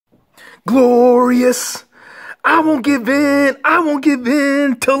glorious. I won't give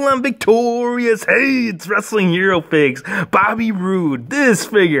in till I'm victorious. Hey, it's Wrestling Hero Figs, Bobby Roode, this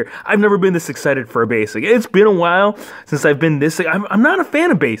figure. I've never been this excited for a basic. It's been a while since I've been this, I'm not a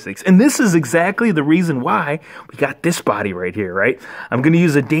fan of basics, and this is exactly the reason why we got this body right here, right? I'm going to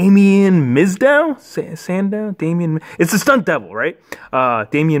use a Damien Mizdow, Sandow, it's a stunt devil, right?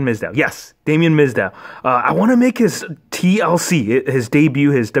 Damien Mizdow, yes, Damien Mizdow. I want to make his TLC, his debut,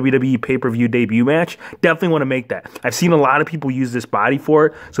 his WWE pay-per-view debut match. Definitely want to make that. I've seen a lot of people use this body for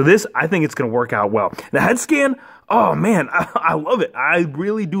it, so this, I think it's going to work out well. The head scan, oh man, I love it. I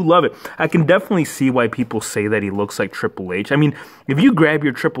really do love it. I can definitely see why people say that he looks like Triple H. I mean, if you grab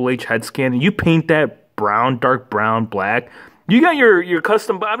your Triple H head scan and you paint that brown, dark brown, black, you got your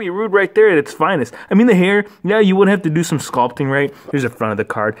custom Bobby Roode right there at its finest. I mean, the hair, yeah, you would have to do some sculpting, right? Here's the front of the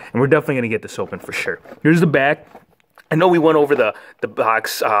card, and we're definitely going to get this open for sure. Here's the back. I know we went over the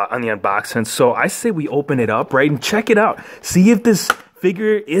box on the unboxing, so I say we open it up, right, and check it out. See if this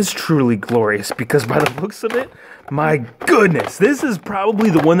figure is truly glorious, because by the looks of it, my goodness, this is probably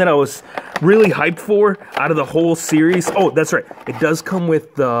the one that I was really hyped for out of the whole series. Oh, that's right. It does come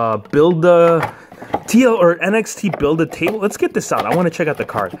with the TL or NXT Build-A-Table. Let's get this out. I want to check out the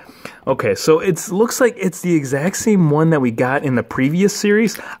card. Okay, so it looks like it's the exact same one that we got in the previous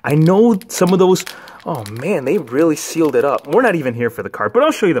series. I know some of those. Oh man, they really sealed it up. We're not even here for the card, but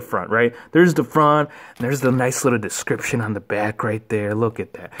I'll show you the front, right? There's the front, and there's the nice little description on the back right there. Look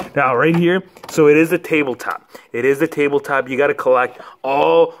at that. Now, right here, so it is a tabletop. It is a tabletop. You got to collect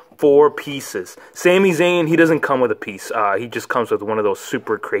all 4 pieces. Sami Zayn, he doesn't come with a piece. He just comes with one of those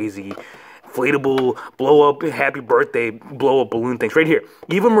super crazy inflatable blow-up, happy birthday, blow-up balloon things. Right here.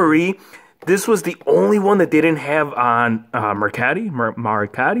 Eva Marie, this was the only one that they didn't have on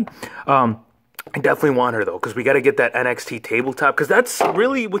Mercati. I definitely want her, though, because we got to get that NXT tabletop, because that's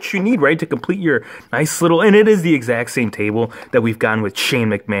really what you need, right, to complete your nice little, and it is the exact same table that we've gotten with Shane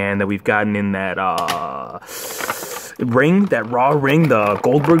McMahon, that we've gotten in that ring, that Raw ring, the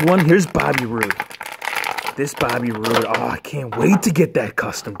Goldberg one. Here's Bobby Roode. This Bobby Roode, oh, I can't wait to get that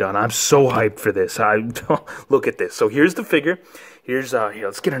custom done. I'm so hyped for this. Look at this. So here's the figure. Here's, here,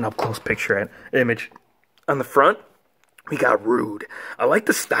 let's get an up-close picture image. On the front, we got Roode. I like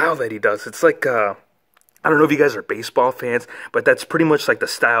the style that he does. It's like, I don't know if you guys are baseball fans, but that's pretty much like the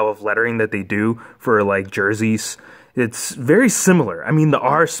style of lettering that they do for, like, jerseys. It's very similar. I mean, the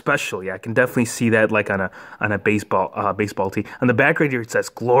R especially, I can definitely see that like on a baseball tee. On the back right here, it says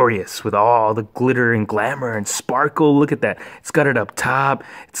glorious with all the glitter and glamour and sparkle. Look at that. It's got it up top.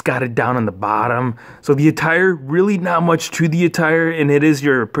 It's got it down on the bottom. So the attire, really not much to the attire, and it is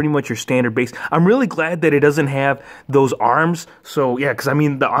pretty much your standard base. I'm really glad that it doesn't have those arms. So yeah, because I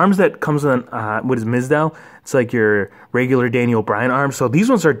mean, the arms that comes on, what is Mizdow? It's like your regular Daniel Bryan arms. So these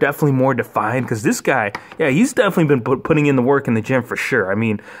ones are definitely more defined, because this guy, yeah, he's definitely been putting in the work in the gym for sure. I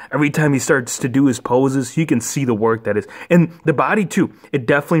mean, every time he starts to do his poses, you can see the work that is. And the body too, it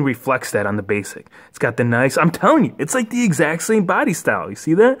definitely reflects that on the basic. It's got the nice, I'm telling you, it's like the exact same body style. You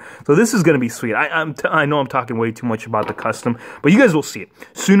see that? So this is going to be sweet. I know I'm talking way too much about the custom, but you guys will see it.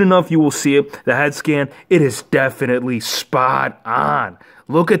 Soon enough, you will see it. The head scan, it is definitely spot on.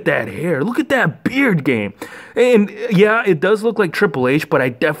 Look at that hair. Look at that beard game. And yeah, it does look like Triple H, but I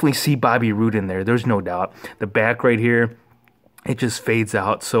definitely see Bobby Roode in there. There's no doubt. The back right here, it just fades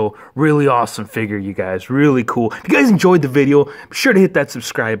out. So really awesome figure, you guys. Really cool. If you guys enjoyed the video, be sure to hit that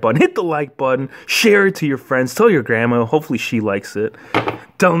subscribe button. Hit the like button. Share it to your friends. Tell your grandma. Hopefully she likes it.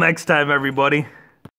 Till next time, everybody.